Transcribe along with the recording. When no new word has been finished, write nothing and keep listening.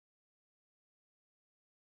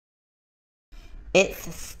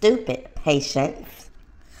It's stupid, Patience.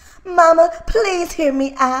 Mama, please hear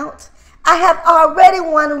me out. I have already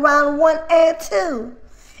won round 1 and 2.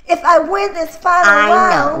 If I win this final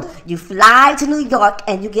round... I know. You fly to New York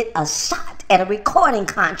and you get a shot at a recording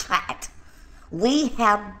contract. We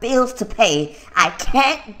have bills to pay. I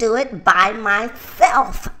can't do it by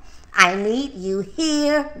myself. I need you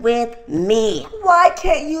here with me. Why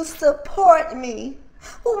can't you support me?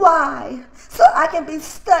 Why? So I can be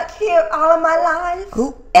stuck here all of my life?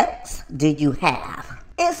 Who else do you have?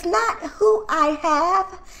 It's not who I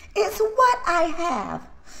have. It's what I have.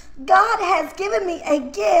 God has given me a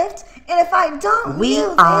gift, and if I don't We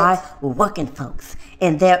use are it... working folks,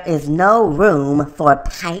 and there is no room for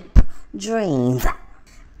pipe dreams.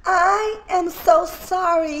 I am so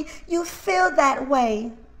sorry you feel that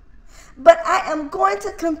way, but I am going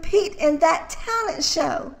to compete in that talent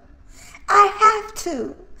show. I have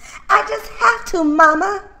to. I just have to,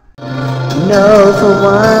 Mama. No, for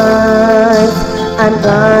once, I'm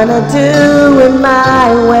gonna do it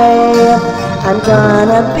my way. I'm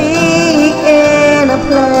gonna be in a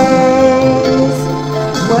place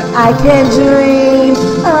where I can dream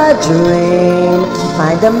a dream,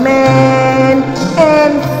 find a man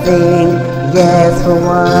and sing, yes, for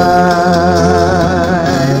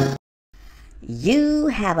one. You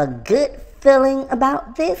have a good feeling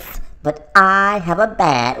about this, but I have a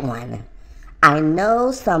bad one. I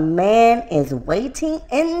know some man is waiting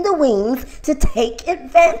in the wings to take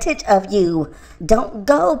advantage of you. Don't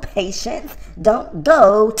go, Patience. Don't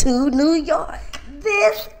go to New York.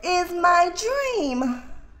 This is my dream.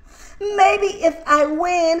 Maybe if I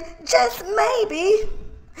win, just maybe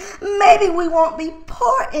we won't be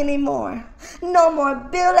poor anymore. No more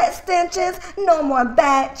bill extensions, no more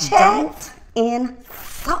bad checks. Don't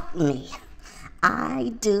insult me.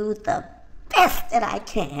 I do the best that I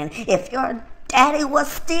can. If your daddy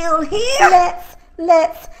was still here...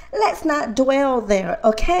 Let's not dwell there,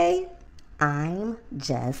 okay? I'm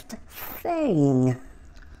just saying.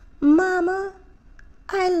 Mama,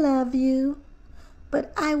 I love you,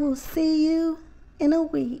 but I will see you in a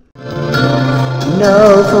week.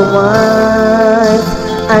 No, for once,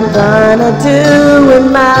 I'm gonna do it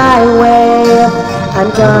my way. I'm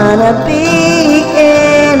gonna be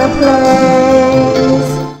in a place.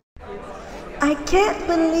 I can't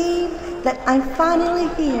believe that I'm finally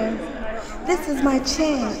here. This is my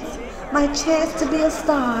chance to be a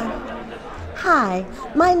star. Hi,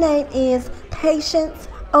 my name is Patience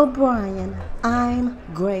O'Brien. I'm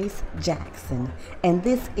Grace Jackson, and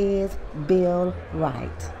this is Bill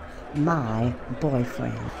Wright, my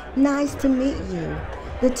boyfriend. Nice to meet you,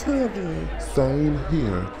 the two of you. Same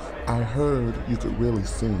here. I heard you could really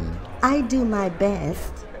sing. I do my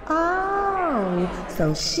best. Oh,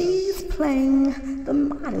 so she's playing the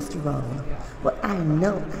modest role. Well, I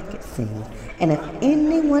know I could sing. And if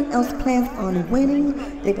anyone else plans on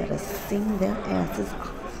winning, they better sing their asses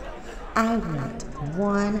off. I want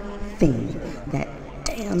one thing, that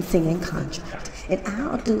damn singing contract. And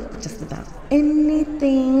I'll do just about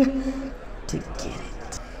anything to get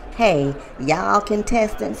it. Hey, y'all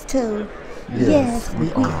contestants too? Yes,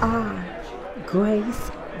 we are.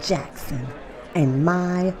 Grace Jackson and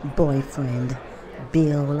my boyfriend,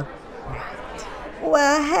 Bill Wright.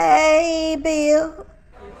 Well, hey, Bill.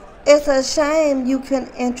 It's a shame you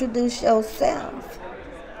couldn't introduce yourself,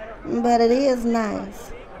 but it is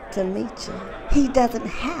nice to meet you. He doesn't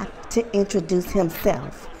have to introduce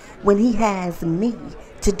himself when he has me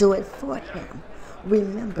to do it for him.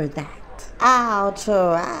 Remember that. I'll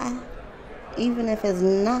try, even if it's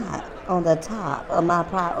not on the top of my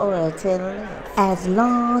priority list, as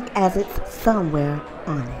long as it's somewhere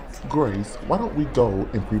on it. Grace, why don't we go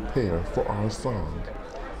and prepare for our song?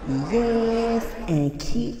 Yes, and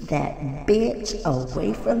keep that bitch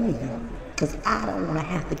away from me, because I don't want to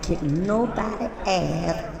have to kick nobody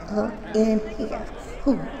ass up in here.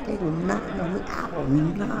 Who, they do not know me. I will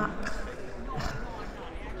not.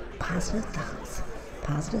 Positive thoughts,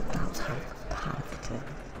 positive.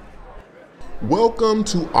 Welcome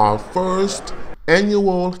to our first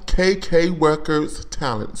annual KK Records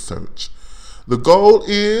Talent Search. The goal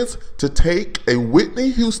is to take a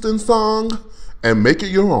Whitney Houston song and make it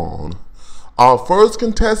your own. Our first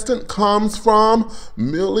contestant comes from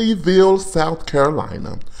Millville, South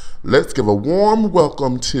Carolina. Let's give a warm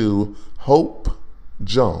welcome to Hope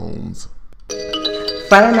Jones.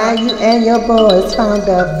 Friday night you and your boys found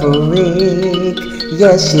a freak.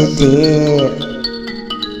 Yes, you did.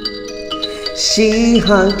 She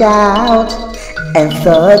hung out and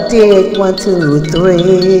saw a dick 1, 2,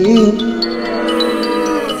 3.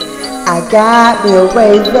 I got me a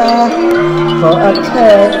razor for a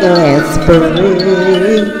cut and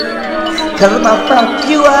spree. Cause I'm gonna fuck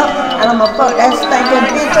you up, and I'm gonna fuck that stinking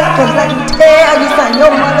bitch up, cause let me tell you something, your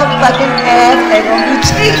motherfucking ass ain't gonna be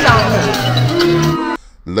cheating on me.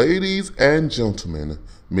 Ladies and gentlemen,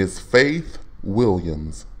 Miss Faith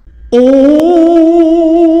Williams. If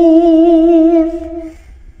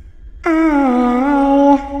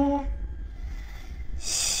I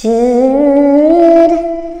should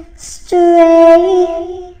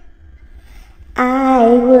stray, I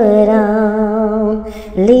would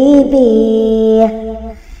only be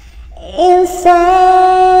insane.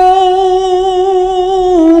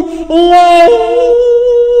 Yeah.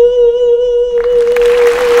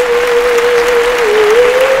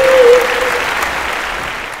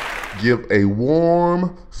 Give a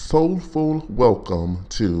warm, soulful welcome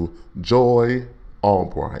to Joy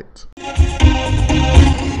Albright.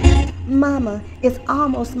 Mama, it's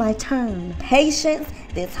almost my turn. Patience,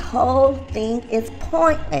 this whole thing is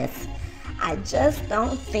pointless. I just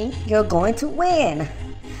don't think you're going to win.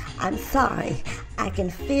 I'm sorry. I can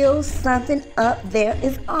feel something up there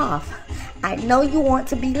is off. I know you want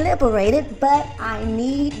to be liberated, but I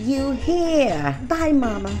need you here. Bye,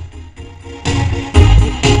 Mama.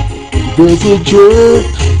 There's a jerk,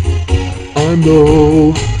 I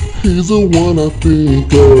know, he's the one I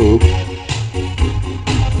think of.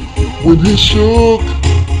 When he shook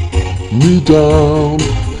me down,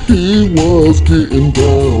 he was getting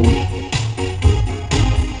down.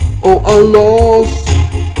 Oh, I lost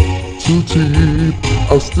 2 teeth,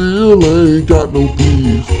 I still ain't got no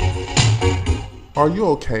beef. Are you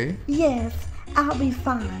okay? Yes, I'll be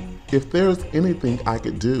fine. If there's anything I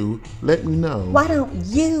could do, let me know. Why don't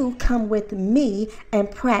you come with me and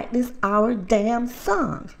practice our damn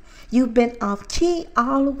song? You've been off key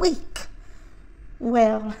all week.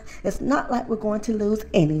 Well, it's not like we're going to lose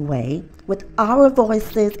anyway. With our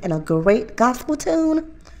voices and a great gospel tune,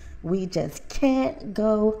 we just can't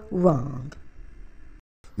go wrong.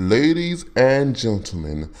 Ladies and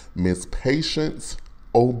gentlemen, Miss Patience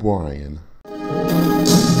O'Brien.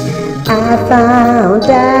 I found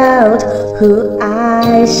out who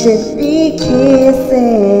I should be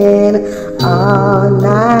kissing all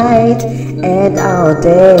night and all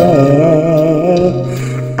day.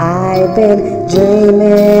 I've been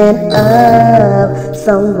dreaming of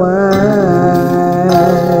someone.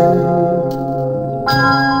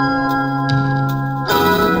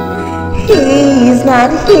 He's not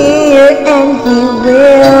here and he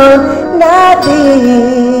will not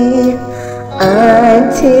be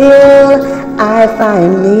until I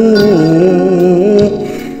find me,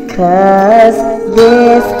 'cause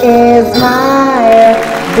this is my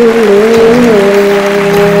belief.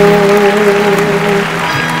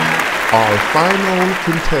 Our final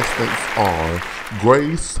contestants are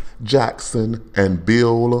Grace Jackson and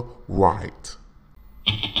Bill Wright.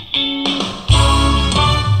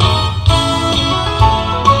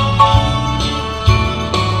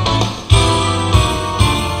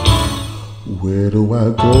 Where do I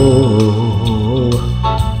go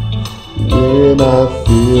when I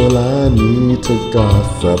feel I need to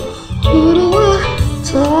gossip? Who do I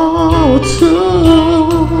talk to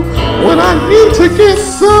when I need to get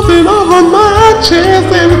something over my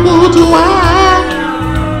chest? And who do I?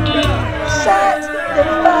 Shut the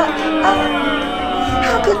fuck up.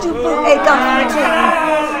 How could you book a gospel team?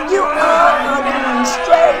 You all are going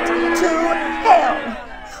straight to hell.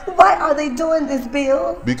 Why are they doing this,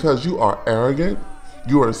 Bill? Because you are arrogant,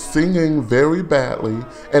 you are singing very badly,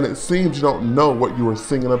 and it seems you don't know what you are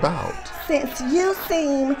singing about. Since you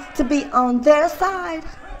seem to be on their side,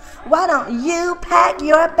 why don't you pack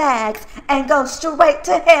your bags and go straight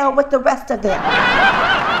to hell with the rest of them?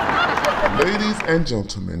 Ladies and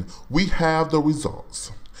gentlemen, we have the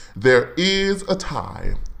results. There is a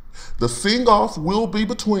tie. The sing-off will be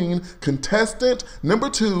between contestant number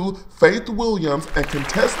 2, Faith Williams, and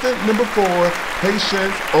contestant number 4,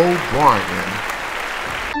 Patience O'Brien.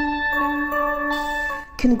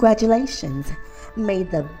 Congratulations. May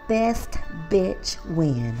the best bitch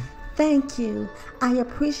win. Thank you. I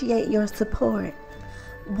appreciate your support.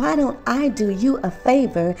 Why don't I do you a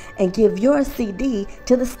favor and give your CD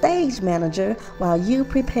to the stage manager while you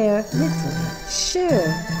prepare mentally? Sure.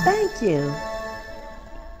 Thank you.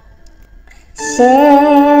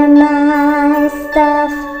 Share my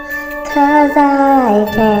stuff, 'cause I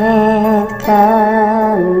can't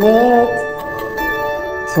commit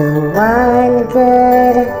to one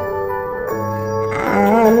good.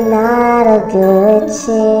 I'm not a good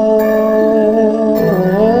chick.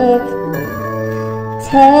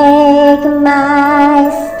 Take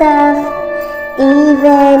my stuff,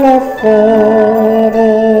 even if it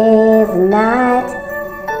is not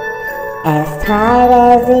as tight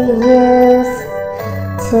as it used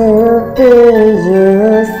to be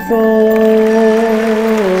you see.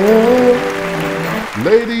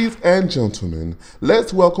 Ladies and gentlemen,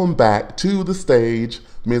 let's welcome back to the stage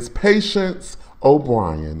Miss Patience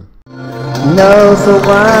O'Brien. No, for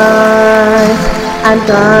once, I'm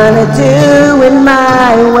gonna do it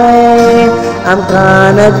my way. I'm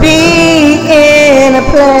gonna be in a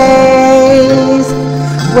place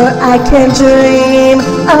where I can dream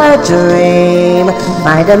a dream,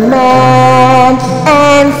 find a man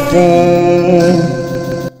and sing.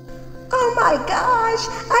 Oh my gosh,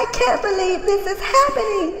 I can't believe this is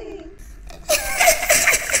happening.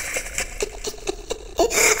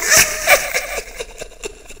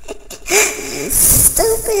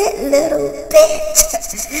 Stupid little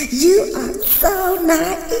bitch. You are so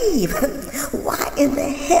naive. Why in the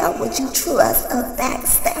hell would you trust a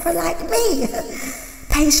backstabber like me?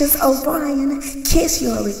 Patience O'Brien, kiss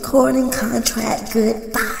your recording contract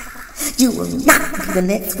goodbye. You will not be the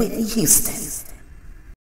next Whitney Houston.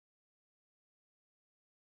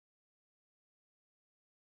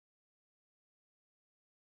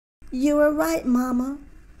 You were right, Mama.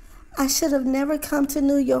 I should have never come to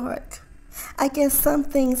New York. I guess some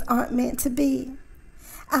things aren't meant to be.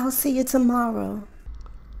 I'll see you tomorrow.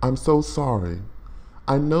 I'm so sorry.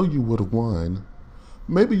 I know you would have won.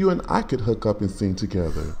 Maybe you and I could hook up and sing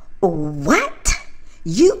together. What?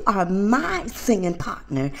 You are my singing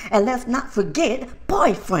partner, and let's not forget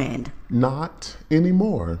boyfriend. Not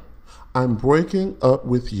anymore. I'm breaking up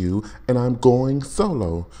with you and I'm going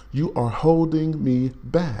solo. You are holding me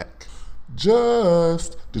back.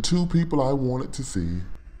 Just the two people I wanted to see.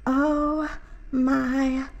 Oh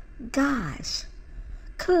my gosh.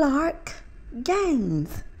 Clark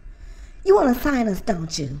Gaines. You want to sign us,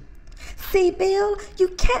 don't you? See, Bill, you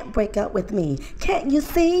can't break up with me. Can't you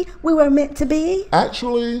see we were meant to be?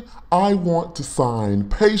 Actually, I want to sign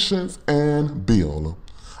Patience and Bill.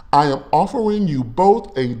 I am offering you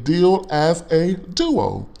both a deal as a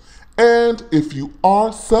duo. And if you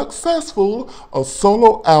are successful, a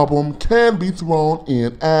solo album can be thrown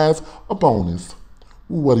in as a bonus.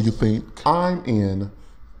 What do you think? I'm in.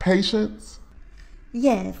 Patience?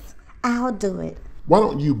 Yes, I'll do it. Why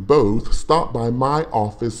don't you both stop by my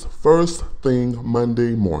office first thing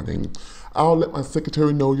Monday morning? I'll let my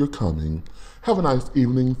secretary know you're coming. Have a nice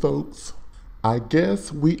evening, folks. I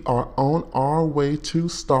guess we are on our way to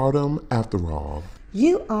stardom after all.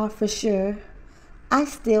 You are for sure. I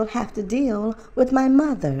still have to deal with my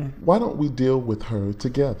mother. Why don't we deal with her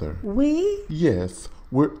together? We? Yes,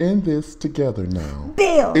 we're in this together now.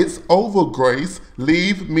 Bill! It's over, Grace.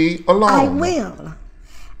 Leave me alone. I will.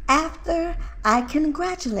 After I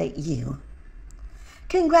congratulate you.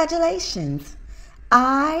 Congratulations.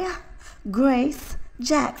 I, Grace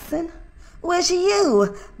Jackson, wish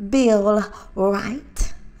you, Bill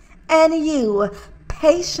Wright, and you,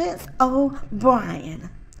 Patience O'Brien,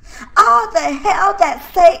 all the hell that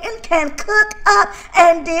Satan can cook up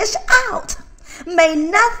and dish out. May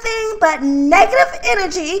nothing but negative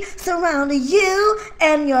energy surround you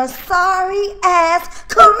and your sorry ass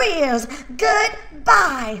careers.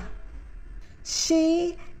 Goodbye.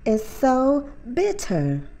 She is so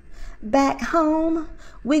bitter. Back home,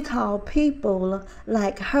 we call people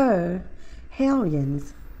like her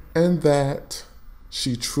hellions. And that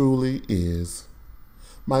she truly is.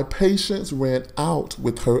 My patience ran out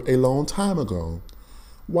with her a long time ago.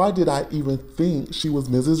 Why did I even think she was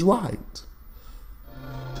Mrs. Wright?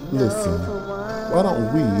 Listen, why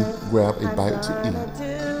don't we grab a bite to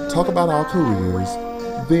eat, talk about our careers,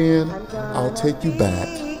 then I'll take you back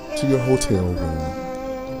to your hotel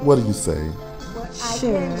room. What do you say?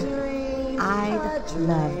 Sure, I'd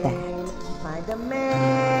love that. Find a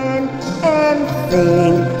man and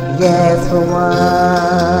sing yes for one.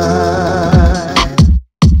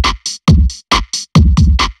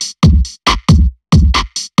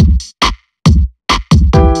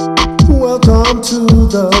 Welcome to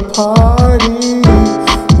the party.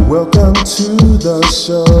 Welcome to the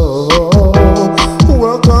show.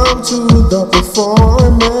 Welcome to the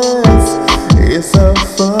performance. It's a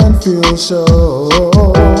fun-filled show.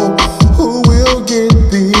 Who will get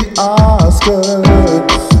the Oscar?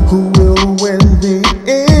 Who will win the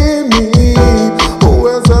Emmy?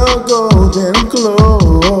 Where's a Golden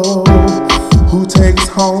Globe? Who takes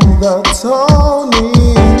home the Tony?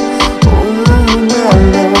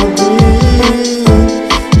 Melody,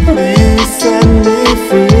 please set me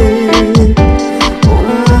free.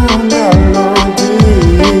 Melody,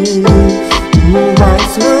 move right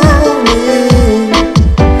through me.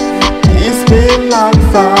 It's been like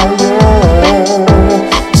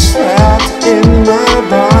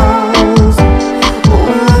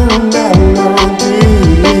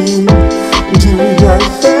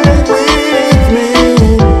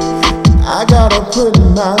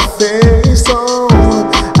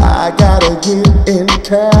in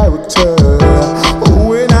character.